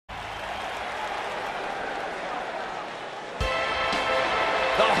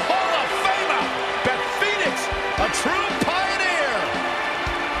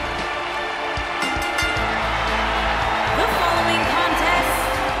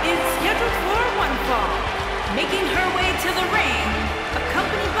into the ring,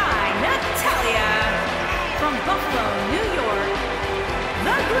 accompanied by Natalya, from Buffalo, New York,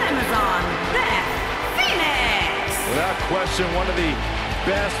 the Glamazon, Beth Phoenix. Without question, one of the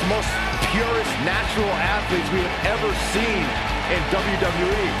best, most purest natural athletes we have ever seen in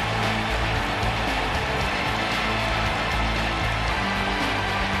WWE.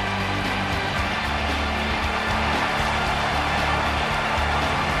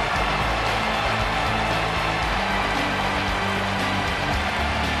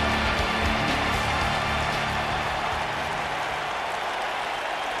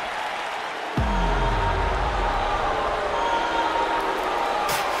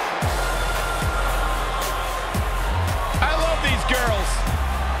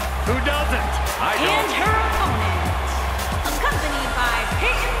 Who doesn't? I don't. And her opponent, accompanied by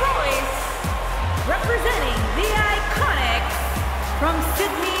Peyton Royce, representing the Iconics from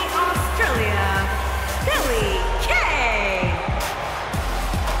Sydney, Australia, Billy Kay.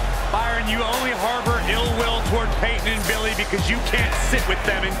 Byron, you only harbor ill will toward Peyton and Billy because you can't sit with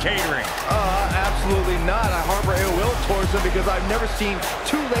them in catering. Absolutely not. I harbor ill will towards them because I've never seen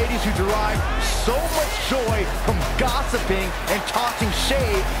two ladies who derive so much joy from gossiping and tossing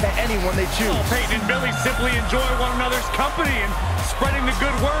shade at anyone they choose. Oh, Peyton and Billy simply enjoy one another's company and spreading the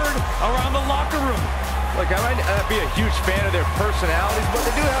good word around the locker room. Look, I might not be a huge fan of their personalities, but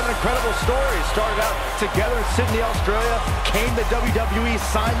they do have an incredible story. Started out together in Sydney, Australia, came to WWE,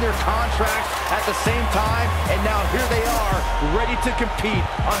 signed their contracts at the same time, and now here they are, ready to compete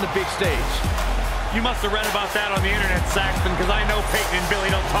on the big stage. You must have read about that on the internet, Saxton, because I know Peyton and Billy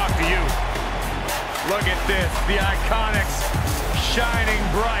don't talk to you. Look at this, the Iconics shining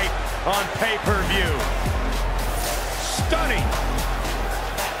bright on pay-per-view. Stunning.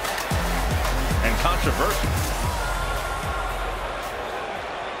 And controversial.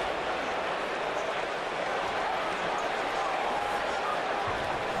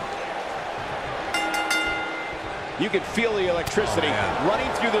 You can feel the electricity running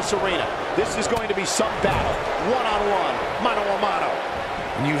through this arena. This is going to be some battle. One-on-one, mano-a-mano.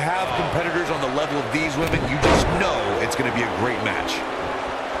 When you have competitors on the level of these women, you just know it's going to be a great match.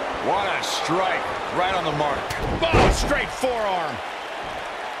 What a strike. Right on the mark. Oh, straight forearm.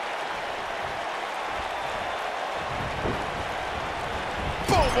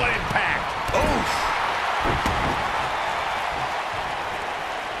 Boom, what impact. Oof.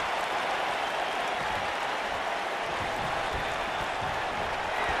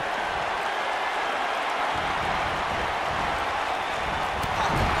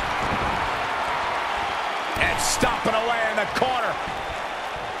 Stomping away in the corner.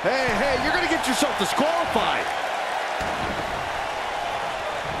 Hey, you're going to get yourself disqualified.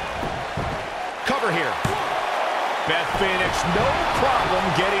 Cover here. Beth Phoenix, no problem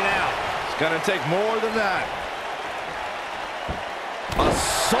getting out. It's going to take more than that.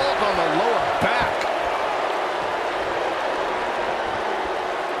 Assault on the lower back.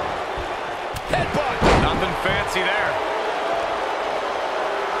 Headbutt. Nothing fancy there.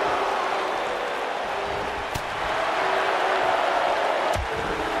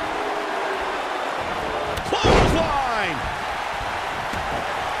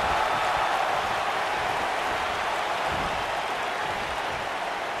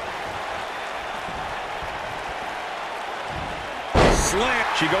 Slam.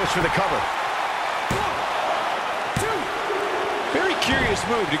 She goes for the cover. 1, 2. Very curious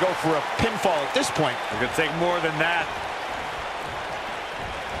move to go for a pinfall at this point. It could take more than that.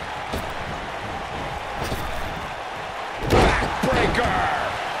 Backbreaker.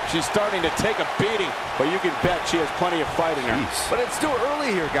 She's starting to take a beating, but you can bet she has plenty of fight in her. But it's still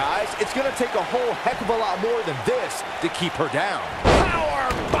early here, guys. It's going to take a whole heck of a lot more than this to keep her down. Power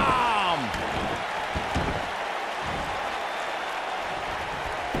bomb.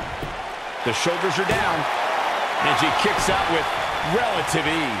 The shoulders are down, and she kicks out with relative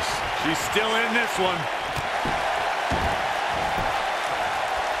ease. She's still in this one.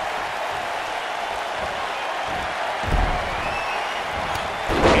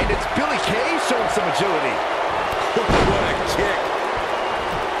 And it's Billy Kay showing some agility. What a kick.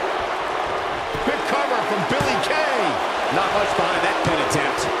 Good cover from Billy Kay. Not much behind that pin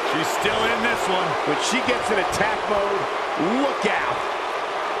attempt. She's still in this one. When she gets in attack mode, look out.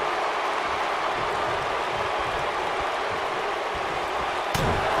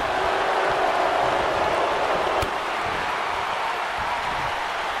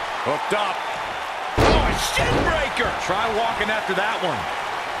 Hooked up. Oh, a shin breaker. Try walking after that one.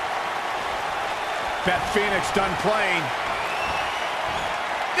 Beth Phoenix done playing.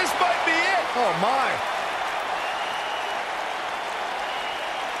 This might be it. Oh, my.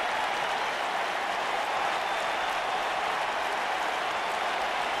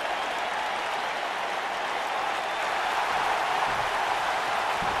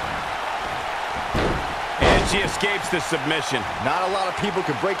 She escapes the submission. Not a lot of people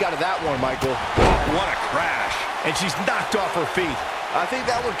can break out of that one, Michael. Oh, what a crash. And she's knocked off her feet. I think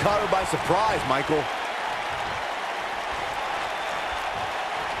that one caught her by surprise, Michael.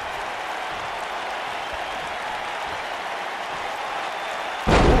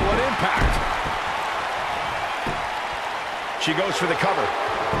 Ooh, what impact. She goes for the cover.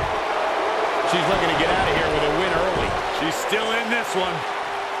 She's looking to get out of here with a win early. She's still in this one.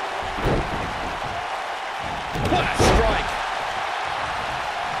 What a strike.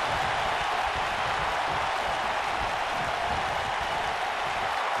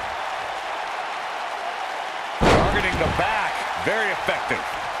 Targeting the back. Very effective.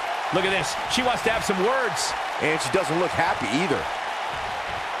 Look at this. She wants to have some words. And she doesn't look happy either.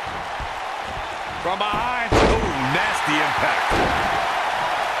 From behind. Ooh, nasty impact.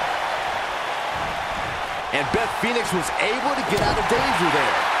 And Beth Phoenix was able to get out of danger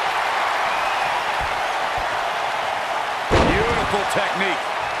there. Beautiful technique.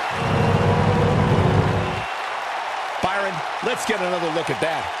 Byron, let's get another look at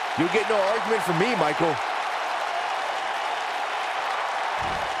that. You'll get no argument from me, Michael.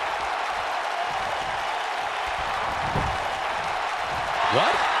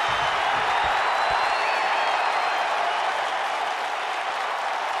 What?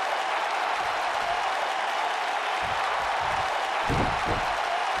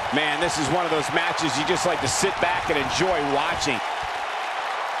 Man, this is one of those matches you just like to sit back and enjoy watching.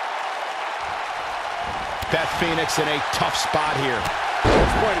 Beth Phoenix in a tough spot here. At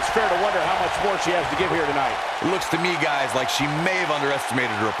this point, it's fair to wonder how much more she has to give here tonight. It looks to me, guys, like she may have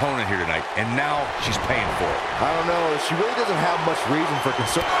underestimated her opponent here tonight, and now she's paying for it. I don't know. She really doesn't have much reason for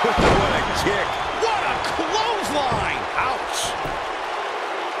concern. What a kick. What a clothesline. Ouch.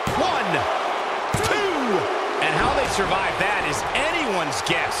 1, 2. And how they survive that is anyone's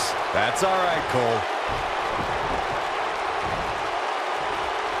guess. That's all right, Cole.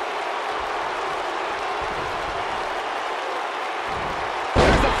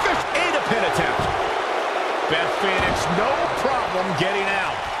 There's the fifth pin attempt. Beth Phoenix, no problem getting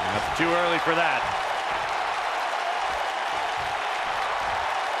out. That's too early for that.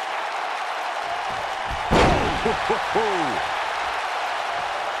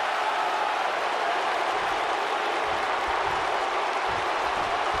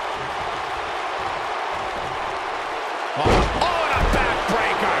 Oh, and a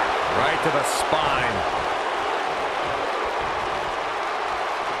backbreaker. Right to the spine.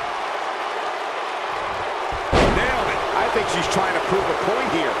 Nailed it. I think she's trying to prove a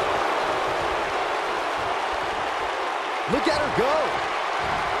point here. Look at her go.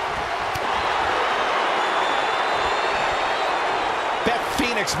 Beth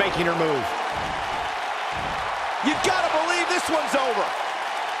Phoenix making her move. You gotta believe this one's over.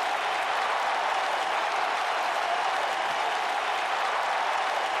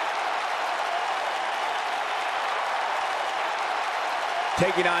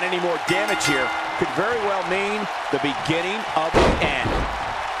 Taking on any more damage here could very well mean the beginning of the end.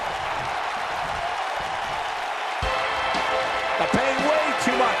 Paying way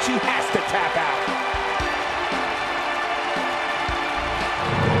too much. He has to tap out.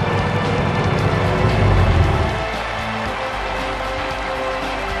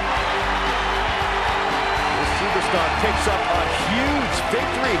 The superstar picks up a huge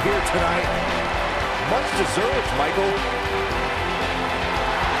victory here tonight. Much deserved, Michael.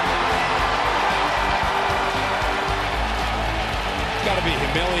 Got to be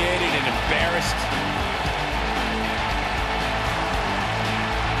humiliated and embarrassed.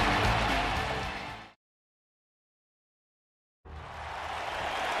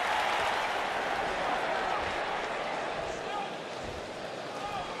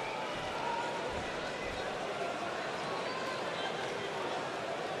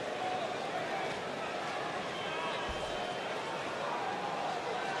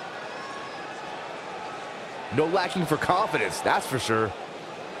 No lacking for confidence, that's for sure.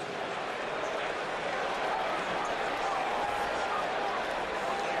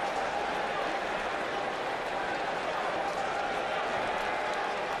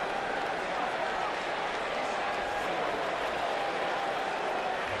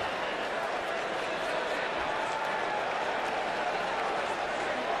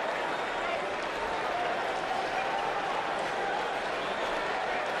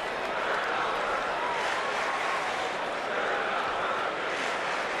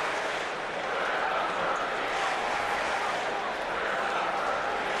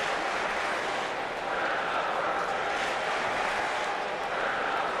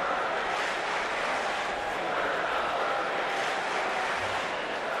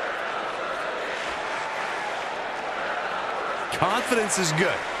 Confidence is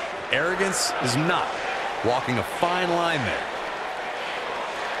good. Arrogance is not. Walking a fine line there.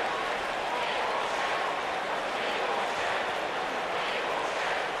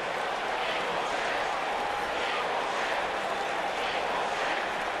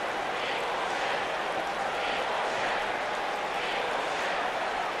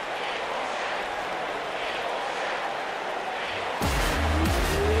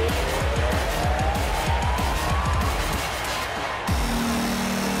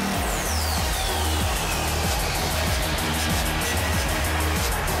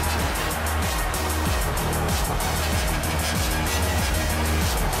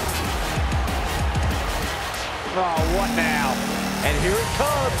 Oh, what now? And here it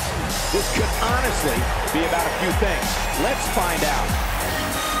comes. This could honestly be about a few things. Let's find out.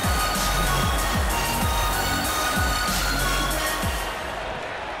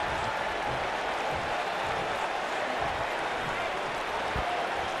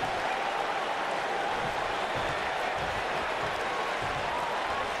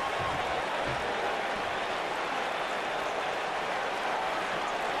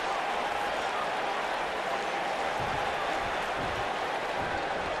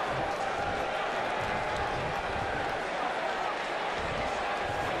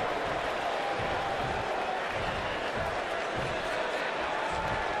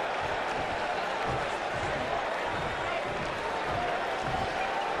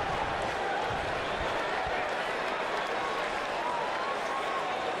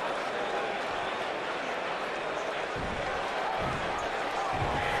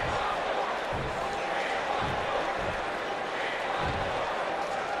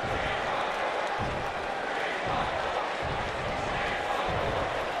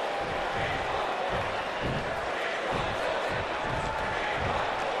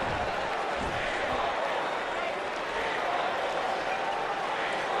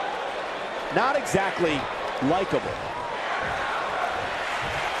 Not exactly likable.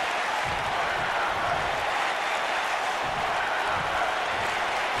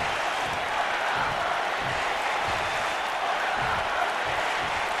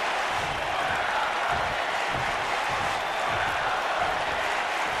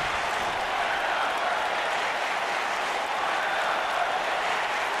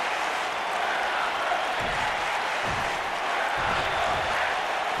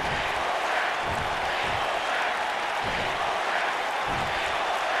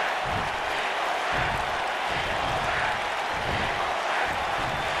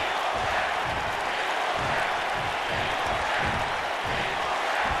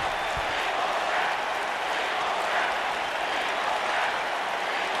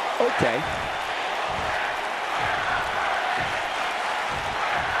 Okay.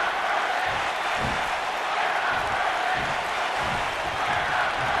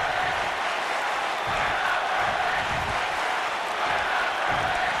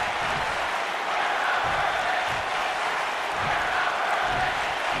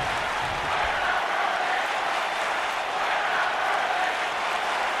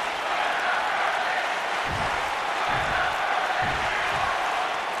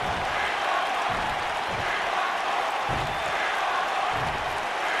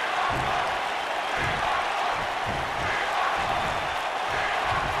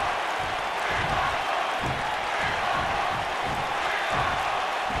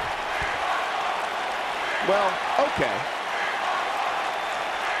 Well, okay.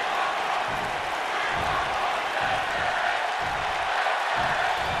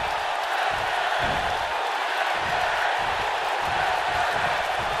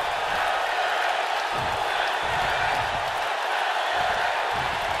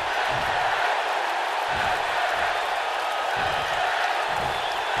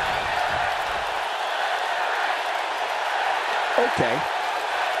 Okay.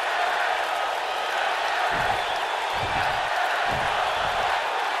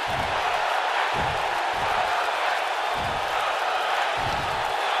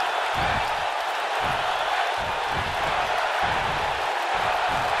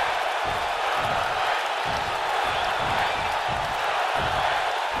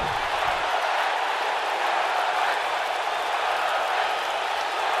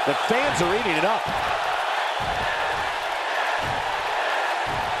 The fans are eating it up.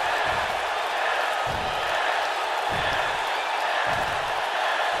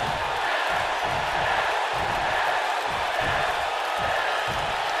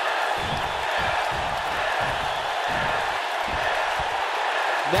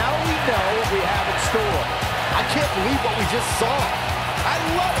 Now we know what we have in store. I can't believe what we just saw. I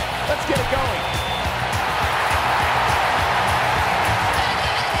love it. Let's get it going.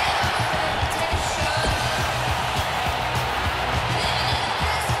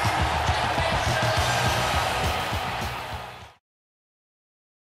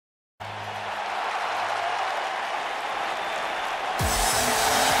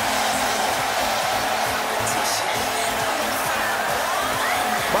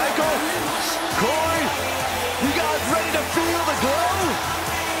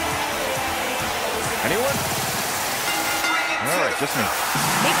 Listening.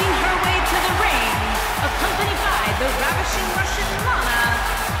 Making her way to the ring, accompanied by the ravishing Russian Lana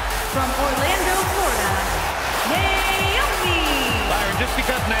from Orlando, Florida, Naomi. Byron, just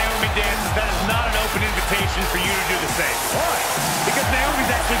because Naomi dances, that is not an open invitation for you to do the same. Why? Because Naomi's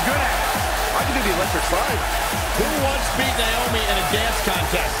actually good at it. I can do the electric slide. Who once beat Naomi in a dance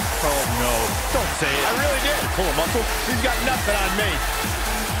contest? Oh, no. Don't say it. I really did. Pull a muscle. She's got nothing on me.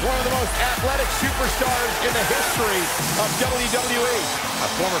 One of the most athletic superstars in the history of WWE. A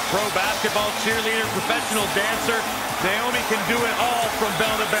former pro basketball cheerleader, professional dancer, Naomi can do it all from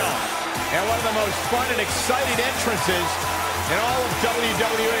bell to bell. And one of the most fun and exciting entrances in all of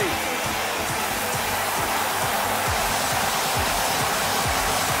WWE.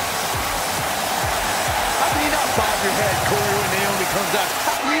 How can you not bob your head, Corey, when Naomi comes out?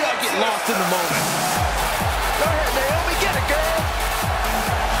 How can you not get lost in the moment? Go ahead, Naomi, get it, girl.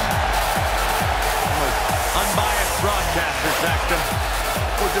 Unbiased broadcaster, Saxton.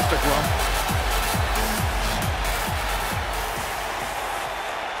 Or just a grump.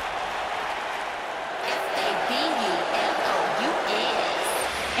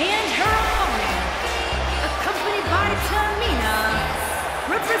 And her opponent, accompanied by Tamina,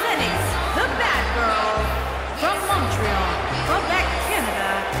 representing the bad girl from Montreal, Quebec,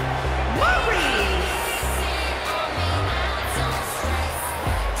 Canada, Maurice.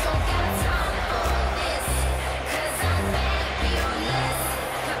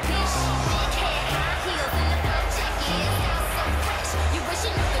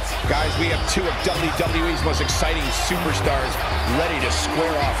 Guys, we have two of WWE's most exciting superstars ready to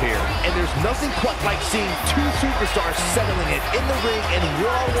square off here. And there's nothing quite like seeing two superstars settling it in the ring in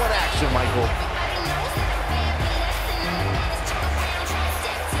one-on-one action, Michael.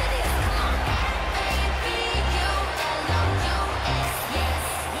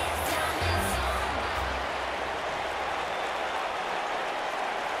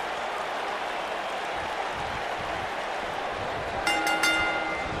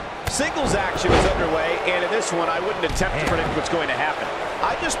 Singles action is underway, and in this one, I wouldn't attempt to predict what's going to happen.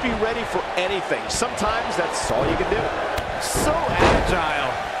 I'd just be ready for anything. Sometimes that's all you can do. So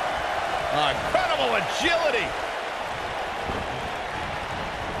agile. Incredible agility.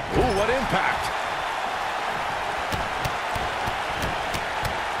 Ooh, what impact.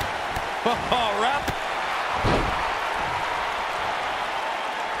 Oh, rap.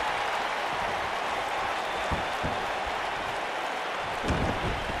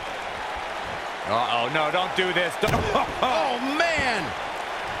 Uh-oh, no, don't do this. Don't. Oh, man!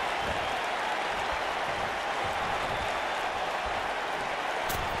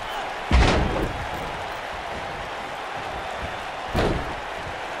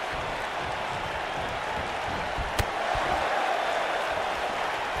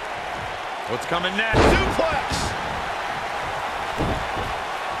 What's coming next? Suplex!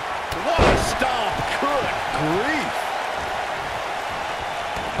 What a stomp! Good grief!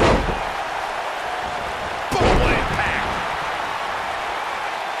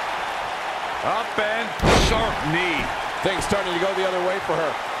 Up and sharp knee. Things starting to go the other way for her.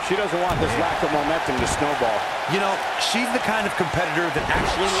 She doesn't want this lack of momentum to snowball. You know, she's the kind of competitor that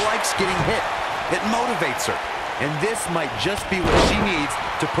actually likes getting hit. It motivates her. And this might just be what she needs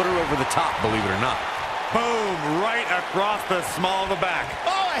to put her over the top, believe it or not. Boom, right across the small of the back.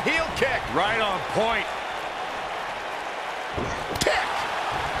 Oh, a heel kick! Right on point. Kick!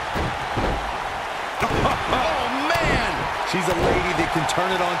 Oh, man! She's a lady that can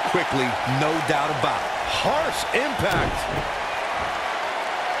turn it on quickly, no doubt about it. Harsh impact.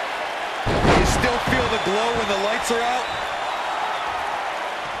 You still feel the glow when the lights are out?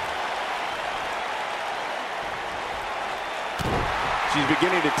 She's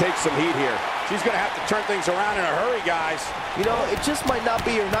beginning to take some heat here. She's going to have to turn things around in a hurry, guys. You know, it just might not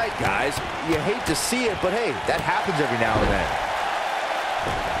be your night, guys. You hate to see it, but hey, that happens every now and then.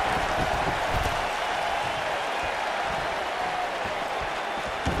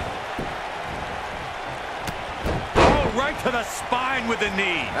 Oh, right to the spine with the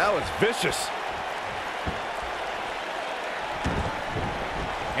knee. That was vicious.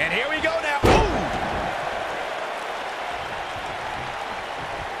 And here we go now.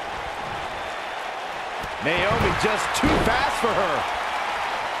 Naomi just too fast for her.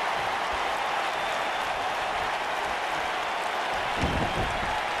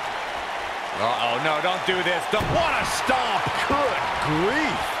 Uh-oh, no, don't do this. Don't. What a stomp. Good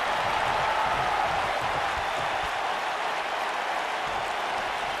grief.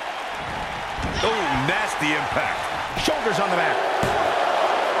 Oh, nasty impact. Shoulders on the mat.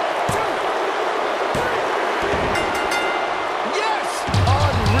 Yes!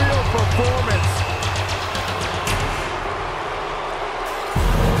 Unreal performance.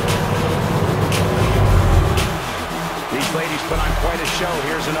 put on quite a show.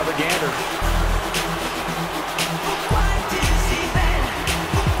 Here's another gander.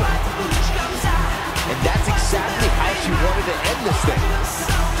 And that's exactly how she wanted to end this thing.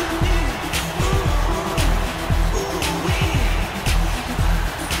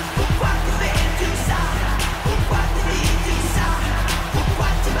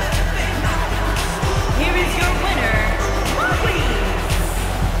 Here is your winner,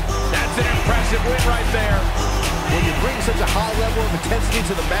 That's an impressive win right there. When you bring such a high level of intensity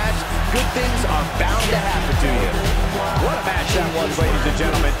to the match, good things are bound to happen to you. What a match that was, ladies and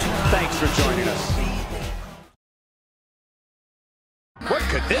gentlemen. Thanks for joining us. What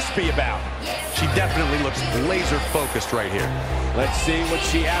could this be about? She definitely looks laser focused right here. Let's see what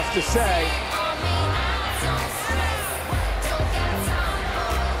she has to say.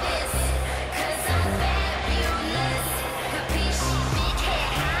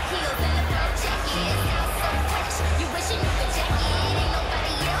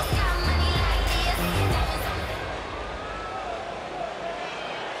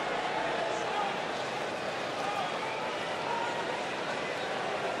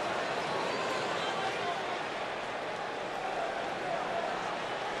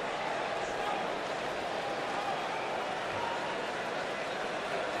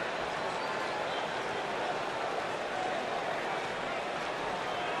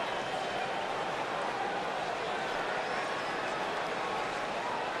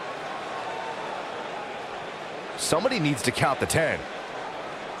 Somebody needs to count the 10.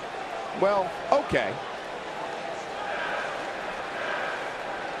 Well, okay.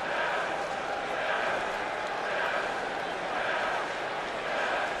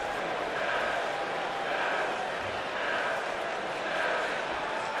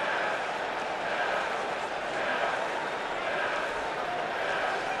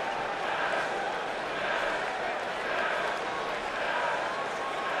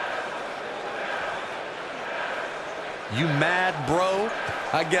 You mad, bro?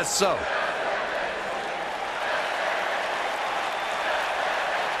 I guess so.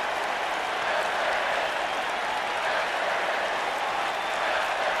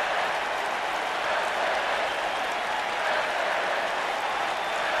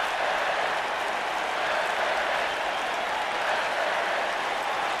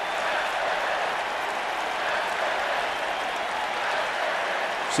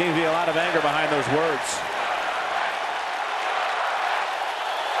 Seems to be a lot of anger behind those words.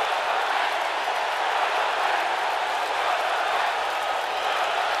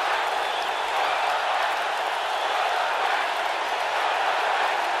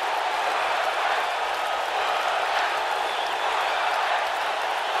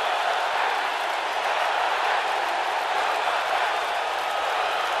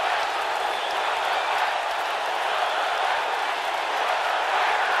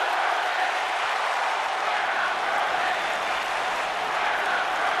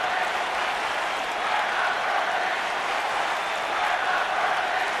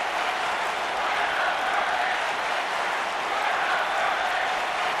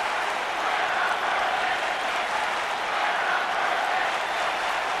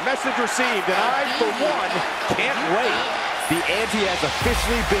 Message received, and I, for one, can't wait. The ante has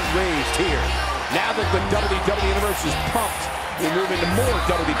officially been raised here. Now that the WWE Universe is pumped, we move into more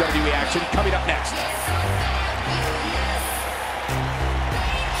WWE action coming up next.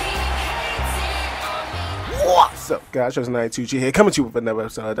 What's up, guys? Just 92G here, coming to you with another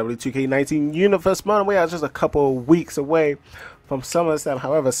episode of W2K19 Universe. Man, we are just a couple of weeks away from SummerSlam.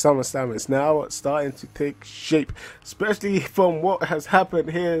 However, SummerSlam is now starting to take shape, especially from what has happened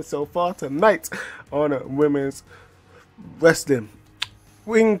here so far tonight on women's wrestling,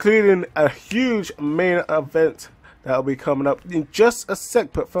 including a huge main event that will be coming up in just a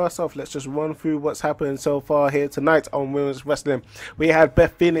sec. But first off, let's just run through what's happened so far here tonight on women's wrestling. We had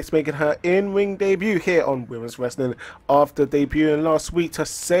Beth Phoenix making her in-ring debut here on women's wrestling after debuting last week to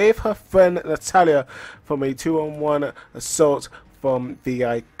save her friend Natalya from a 2-on-1 assault from the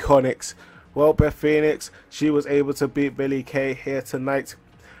Iconics. Well, Beth Phoenix, she was able to beat Billie Kay here tonight,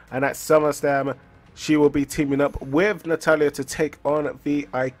 and at SummerSlam she will be teaming up with Natalya to take on the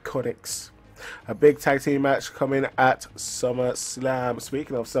Iconics. A big tag team match coming at SummerSlam.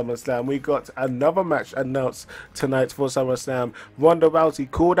 Speaking of SummerSlam, we got another match announced tonight for SummerSlam. Ronda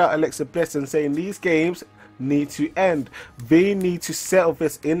Rousey called out Alexa Bliss and saying these games need to end. They need to settle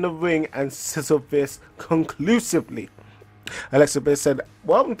this in the ring and settle this conclusively. Alexa Bliss said,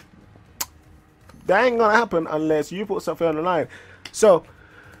 well, that ain't gonna happen unless you put something on the line. So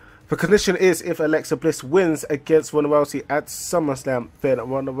The condition is if Alexa Bliss wins against Ronda Rousey at SummerSlam, then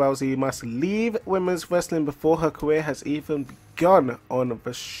Ronda Rousey must leave women's wrestling before her career has even begun on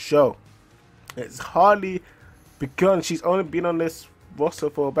the show. It's hardly begun. She's only been on this roster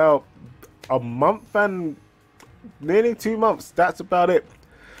for about a month and nearly 2 months. That's about it.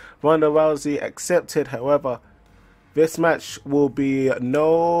 Ronda Rousey accepted, however. This match will be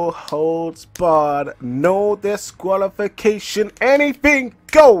no holds barred, no disqualification, anything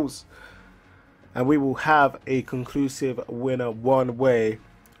goes. And we will have a conclusive winner one way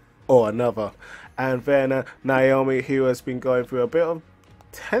or another. And then Naomi, who has been going through a bit of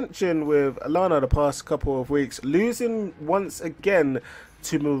tension with Lana the past couple of weeks, losing once again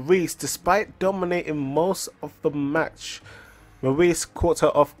to Maurice despite dominating most of the match. Maurice caught her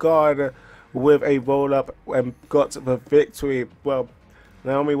off guard with a roll-up and got the victory. Well,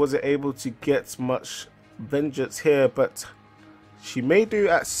 Naomi wasn't able to get much vengeance here, but she may do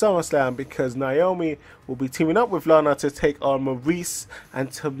at SummerSlam because Naomi will be teaming up with Lana to take on Maurice and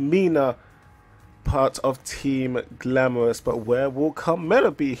Tamina, part of Team Glamorous. But where will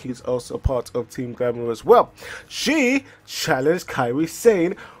Carmella be, who's also part of Team Glamorous? Well, she challenged Kairi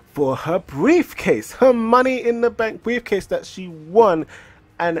Sane for her briefcase, her Money in the Bank briefcase that she won,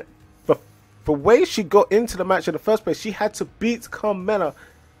 and the way she got into the match in the first place, she had to beat Carmella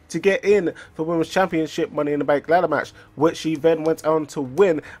to get in the Women's Championship Money in the Bank ladder match, which she then went on to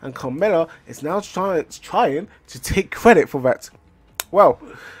win, and Carmella is now trying to take credit for that. Well,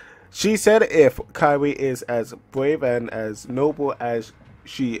 she said if Kairi is as brave and as noble as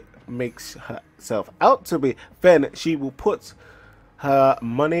she makes herself out to be, then she will put her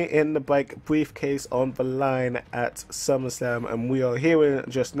Money in the Bank briefcase on the line at SummerSlam. And we are hearing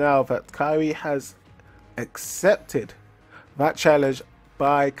just now that Kairi has accepted that challenge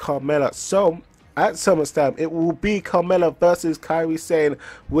by Carmella. So at SummerSlam, it will be Carmella versus Kairi Sane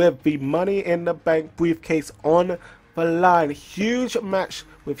with the Money in the Bank briefcase on the line. Huge match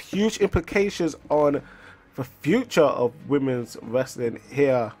with huge implications on the future of women's wrestling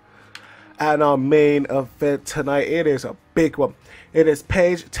here. And our main event tonight, it is a big one. It is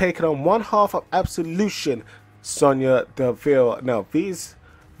Paige taking on one half of Absolution, Sonya Deville. Now,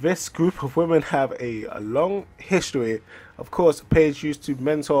 this group of women have a long history. Of course, Paige used to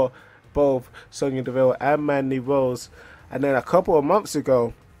mentor both Sonya Deville and Mandy Rose. And then a couple of months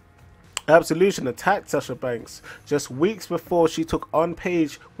ago, Absolution attacked Sasha Banks just weeks before she took on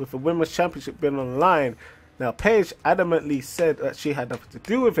Paige with the Women's Championship being on the line. Now, Paige adamantly said that she had nothing to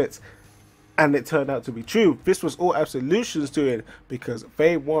do with it. And it turned out to be true. This was all Absolution's doing because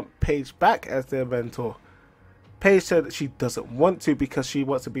they want Paige back as their mentor. Paige said that she doesn't want to because she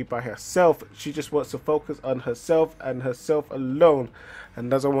wants to be by herself. She just wants to focus on herself and herself alone and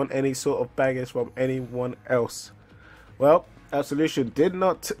doesn't want any sort of baggage from anyone else. Well, Absolution did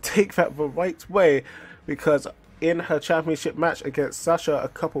not take that the right way because in her championship match against Sasha a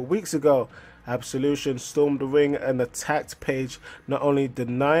couple weeks ago, Absolution stormed the ring and attacked Paige, not only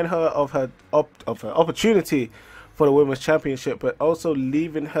denying her of her opportunity for the Women's Championship, but also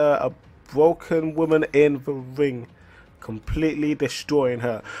leaving her a broken woman in the ring, completely destroying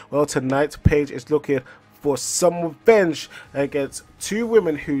her. Well, tonight Paige is looking for some revenge against two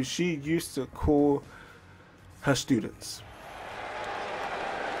women who she used to call her students.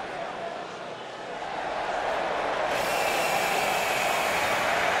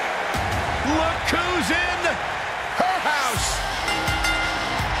 Look who's in her house.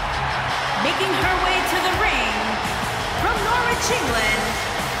 Making her way to the ring from Norwich, England,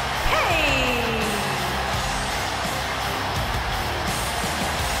 Paige.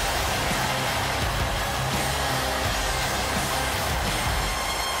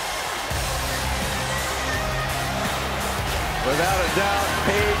 Without a doubt,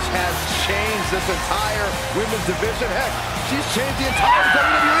 Paige has changed this entire women's division. Heck, she's changed the entire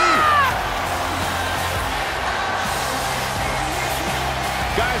WWE.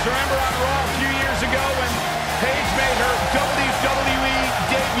 Guys, remember on Raw a few years ago when Paige made her WWE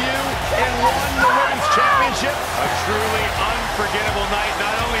debut and won the Women's Championship? A truly unforgettable night,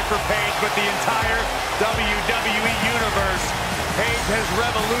 not only for Paige, but the entire WWE Universe. Paige has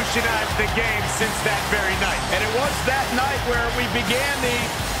revolutionized the game since that very night. And it was that night where we began the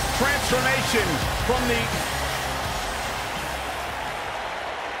transformation from the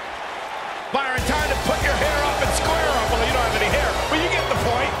Byron, time to put your hair up and square up. Well, you don't have any hair, but you get the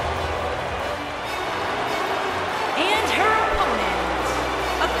point. And her opponent,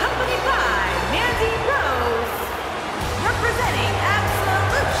 accompanied by Mandy Rose, representing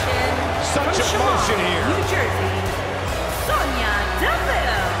Absolution Such from emotion Shamokin, here. New Jersey, Sonya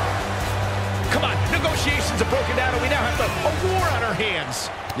Deville. Come on, negotiations are broken down, and we now have a war on our hands.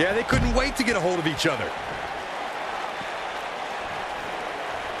 Yeah, they couldn't wait to get a hold of each other.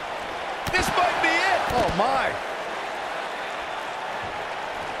 This might be it. Oh, my.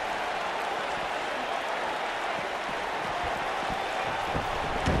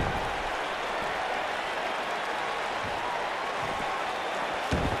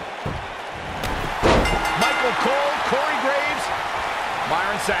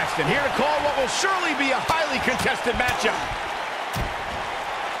 Byron Saxton here to call what will surely be a highly contested matchup.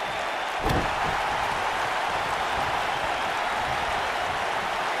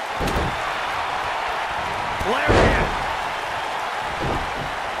 Lariat.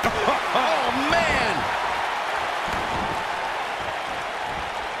 Oh, man.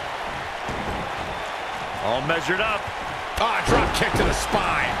 All measured up. Ah, drop kick to the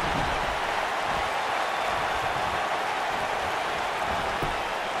spine.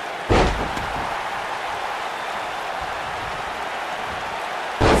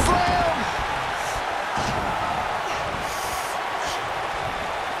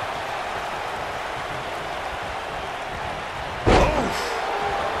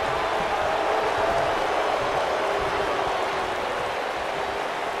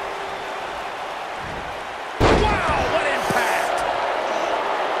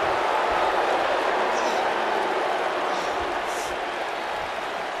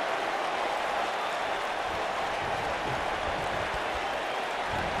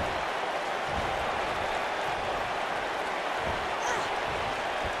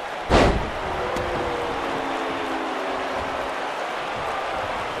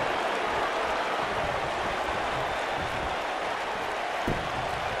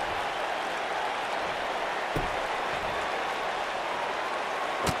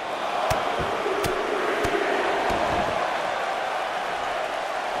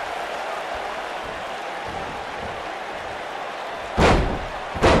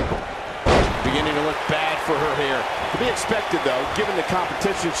 For her here. To be expected, though, given the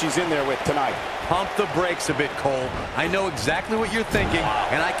competition she's in there with tonight. Pump the brakes a bit, Cole. I know exactly what you're thinking,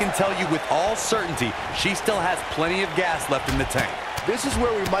 and I can tell you with all certainty, she still has plenty of gas left in the tank. This is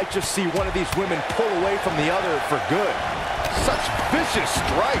where we might just see one of these women pull away from the other for good. Such vicious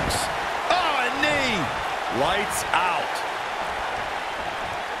strikes. Oh, a knee. Lights out.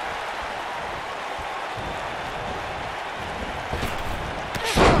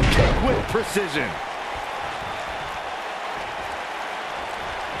 Drop kick with precision.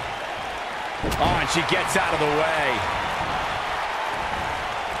 Oh, and she gets out of the way.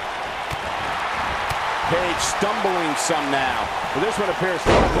 Paige stumbling some now. Well, this one appears to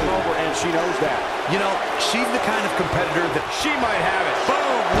knock her over, and she knows that. You know, she's the kind of competitor that She might have it.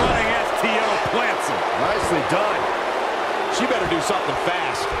 Boom, running STO plants him. Nicely done. She better do something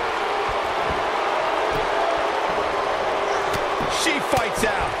fast. She fights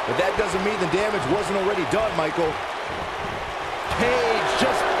out. But that doesn't mean the damage wasn't already done, Michael. Paige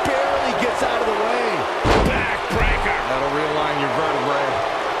just barely gets out of the way. Backbreaker. That'll realign your vertebrae.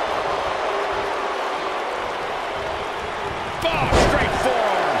 Oh, straight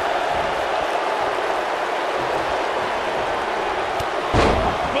forearm.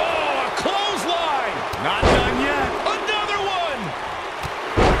 Oh, a clothesline. Not done yet. Another one.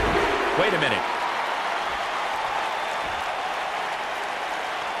 Wait a minute.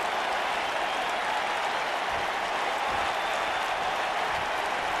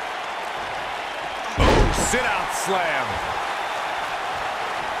 Sit-out slam.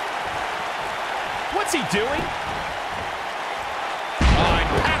 What's he doing? Oh,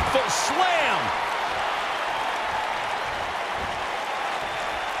 impactful slam.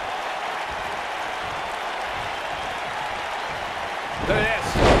 Look at this.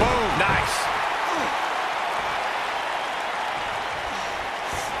 Boom. Nice.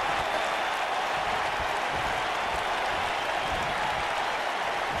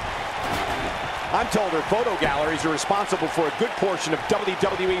 I'm told her photo galleries are responsible for a good portion of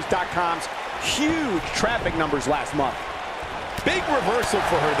WWE's.com's huge traffic numbers last month. Big reversal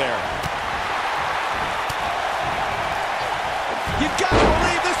for her there. You've got to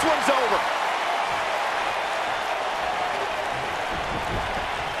believe this one's over.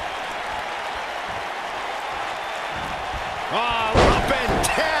 Oh, up and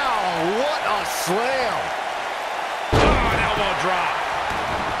down. What a slam. Oh, an elbow drop.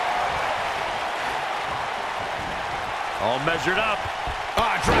 All measured up.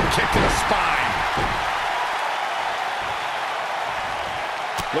 Ah, drop kick to the spine.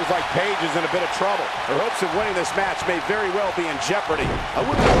 Looks like Paige is in a bit of trouble. Her hopes of winning this match may very well be in jeopardy. I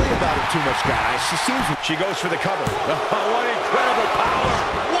wouldn't worry about her too much, guys. She goes for the cover. Oh, what incredible power.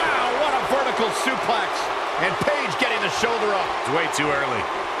 Wow, what a vertical suplex. And Paige getting the shoulder up. It's way too early.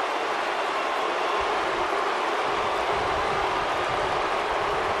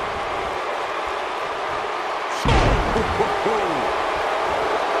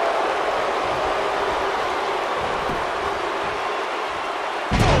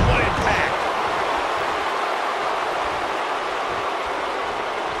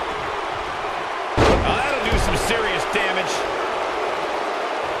 Serious damage.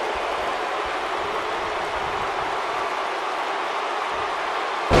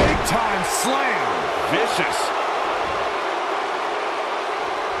 Big time slam. Vicious.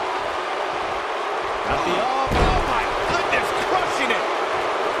 Oh my goodness, crushing it.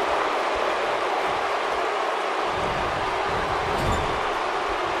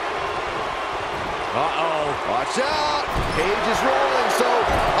 Uh-oh. Watch out. Paige is rolling, so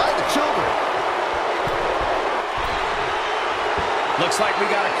hide the children. Looks like we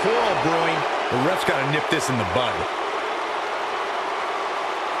got a quarrel brewing. The ref's got to nip this in the bud.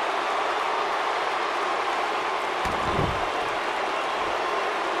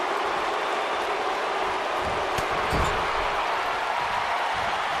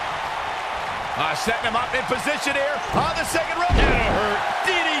 Setting him up in position here on the second rope. That'll hurt.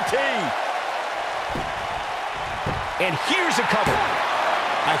 DDT. And here's a cover.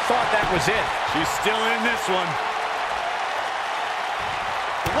 I thought that was it. She's still in this one.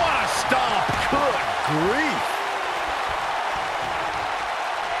 What a stomp. Good grief.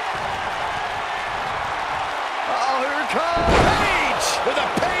 Oh, here it comes. Paige with a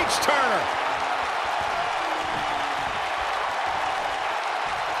page turner.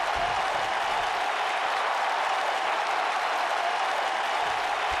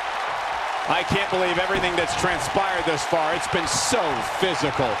 I can't believe everything that's transpired this far. It's been so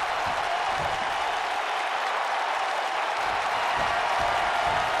physical.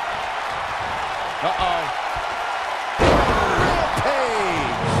 Uh-oh.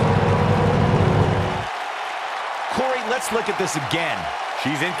 Rampage! Corey, let's look at this again.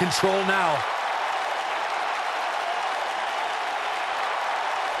 She's in control now.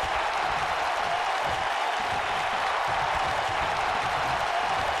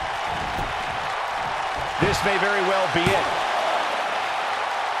 This may very well be it.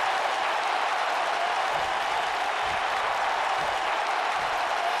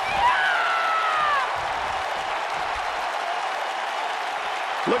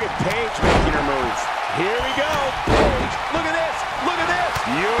 Look at Paige making her moves. Here we go. Paige, look at this. Look at this.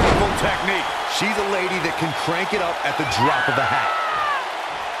 Beautiful technique. She's a lady that can crank it up at the drop of a hat.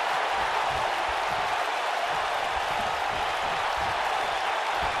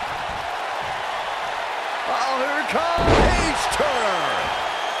 Oh, here it comes. Page turner.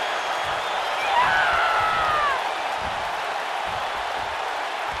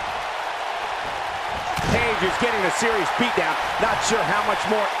 Paige is getting a serious beatdown. Not sure how much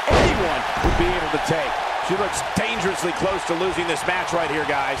more anyone would be able to take. She looks dangerously close to losing this match right here,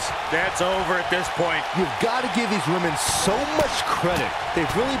 guys. That's over at this point. You've got to give these women so much credit. They've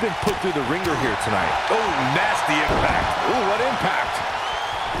really been put through the ringer here tonight. Oh, nasty impact. Oh, what impact.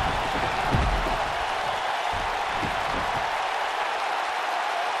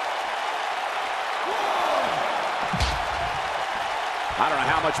 I don't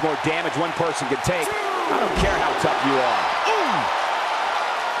know how much more damage one person can take. I don't care how tough you are. Ooh!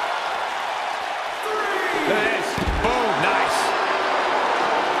 Look at this. Boom, nice.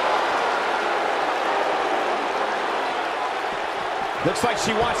 Looks like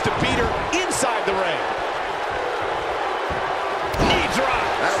she wants to beat her inside the ring. Knee drop.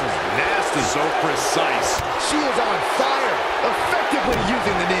 That was nasty. So precise. She is on fire, effectively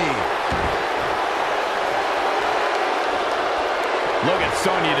using the knee. Look at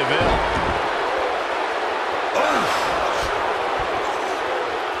Sonya Deville.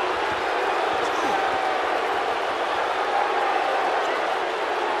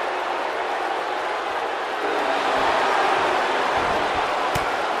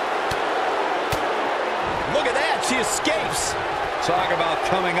 Look at that, she escapes. Talk about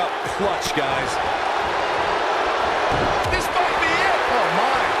coming up clutch, guys. This might be it. Oh,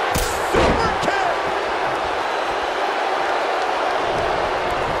 my. Super kick.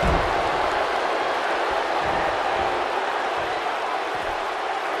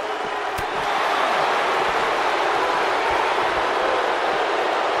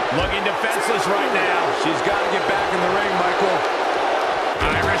 Looking defenseless right now. She's got to get back in the ring, Michael.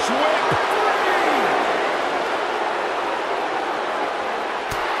 Irish whip.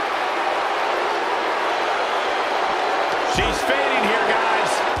 She's fading here,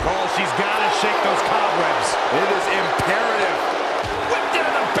 guys. Oh, she's got to shake those cobwebs. It is imperative. Whipped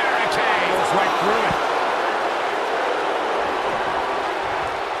into the barricade. Goes right through it.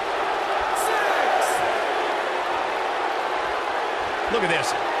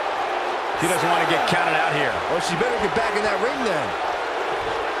 She doesn't want to get counted out here. Well, she better get back in that ring then.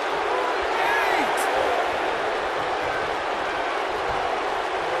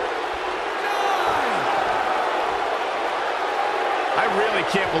 I really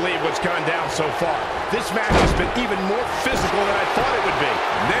can't believe what's gone down so far. This match has been even more physical than I thought it would be.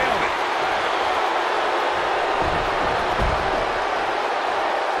 Nailed it.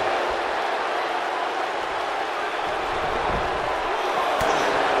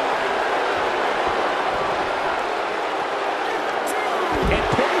 And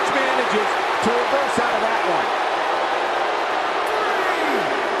Paige manages to reverse out of that one.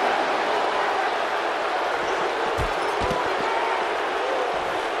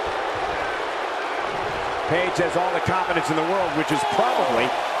 Paige has all the confidence in the world, which is probably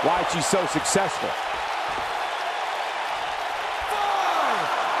why she's so successful.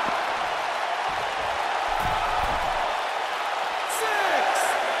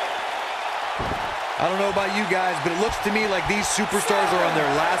 I don't know about you guys, but it looks to me like these superstars are on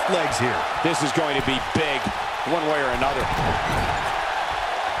their last legs here. This is going to be big, one way or another.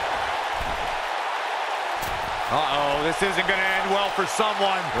 Uh-oh, this isn't going to end well for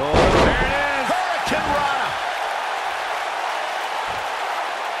someone. Oh, there it is. Hurricane Rana.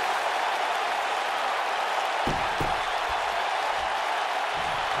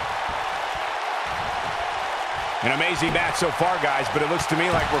 An amazing match so far, guys, but it looks to me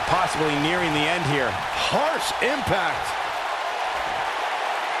like we're possibly nearing the end here. Harsh impact.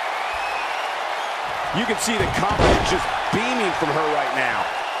 You can see the confidence just beaming from her right now.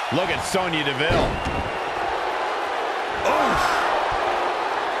 Look at Sonya Deville.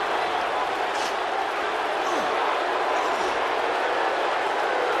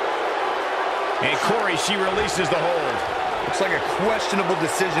 And Corey, she releases the hold. Looks like a questionable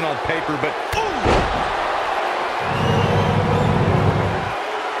decision on paper, but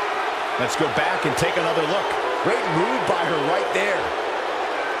let's go back and take another look. Great move by her right there.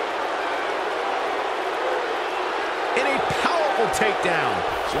 And a powerful takedown.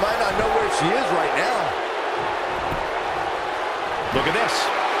 She might not know where she is right now. Look at this.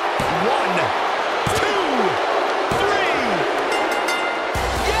 1, 2, 3.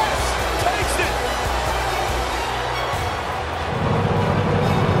 Yes! Takes it!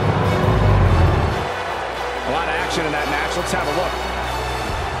 A lot of action in that match. Let's have a look.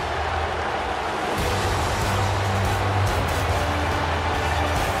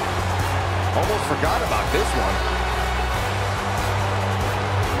 Almost forgot about this one.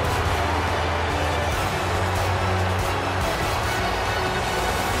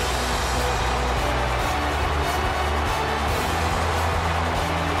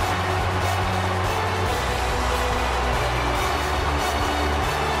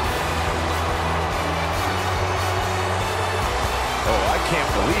 Oh, I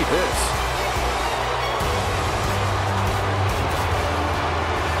can't believe this.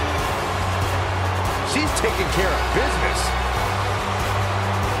 She's taking care of business.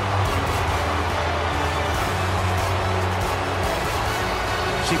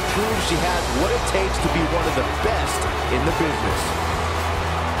 She proves she has what it takes to be one of the best in the business.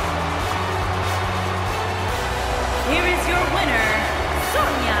 Here is your winner,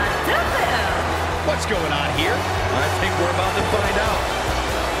 Sonya Deville. What's going on here? I think we're about to find out.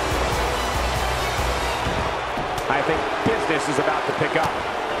 I think business is about to pick up.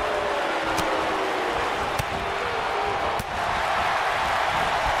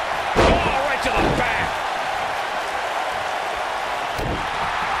 Oh, right to the back.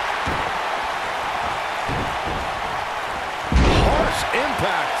 Harsh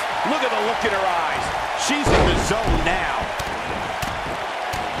impact. Look at the look in her eyes. She's in the zone now.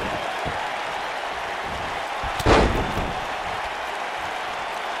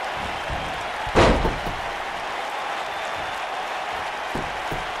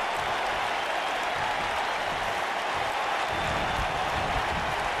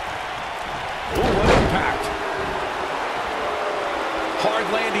 Hard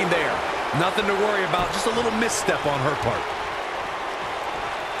landing there. Nothing to worry about, just a little misstep on her part.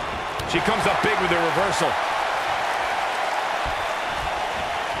 She comes up big with a reversal.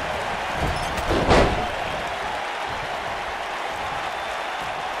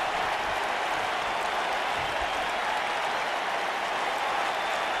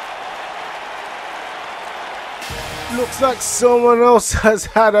 Looks like someone else has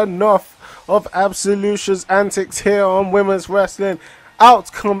had enough of Absolution's antics here on Women's Wrestling.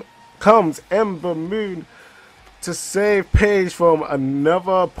 Out comes Ember Moon to save Paige from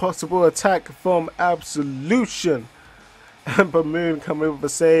another possible attack from Absolution. Ember Moon coming with a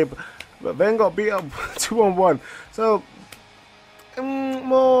save, but then got beat up 2-on-1. So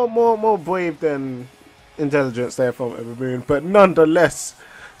more brave than intelligence there from Ember Moon, but nonetheless,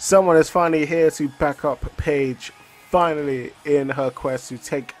 someone is finally here to back up Paige, finally in her quest to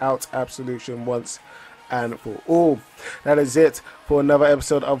take out Absolution once and for all. That is it for another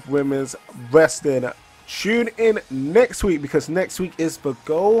episode of Women's Wrestling. Tune in next week, because next week is the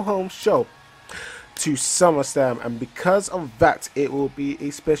go home show to SummerSlam, and because of that, it will be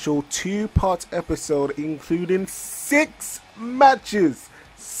a special 2-part episode including 6 matches.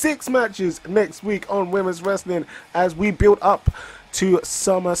 6 matches next week on Women's Wrestling as we build up to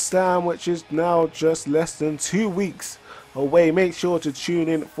SummerSlam, which is now just less than 2 weeks away. Make sure to tune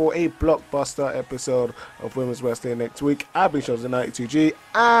in for a blockbuster episode of Women's Wrestling next week. I've been Chosen 92G,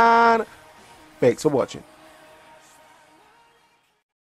 and thanks for watching.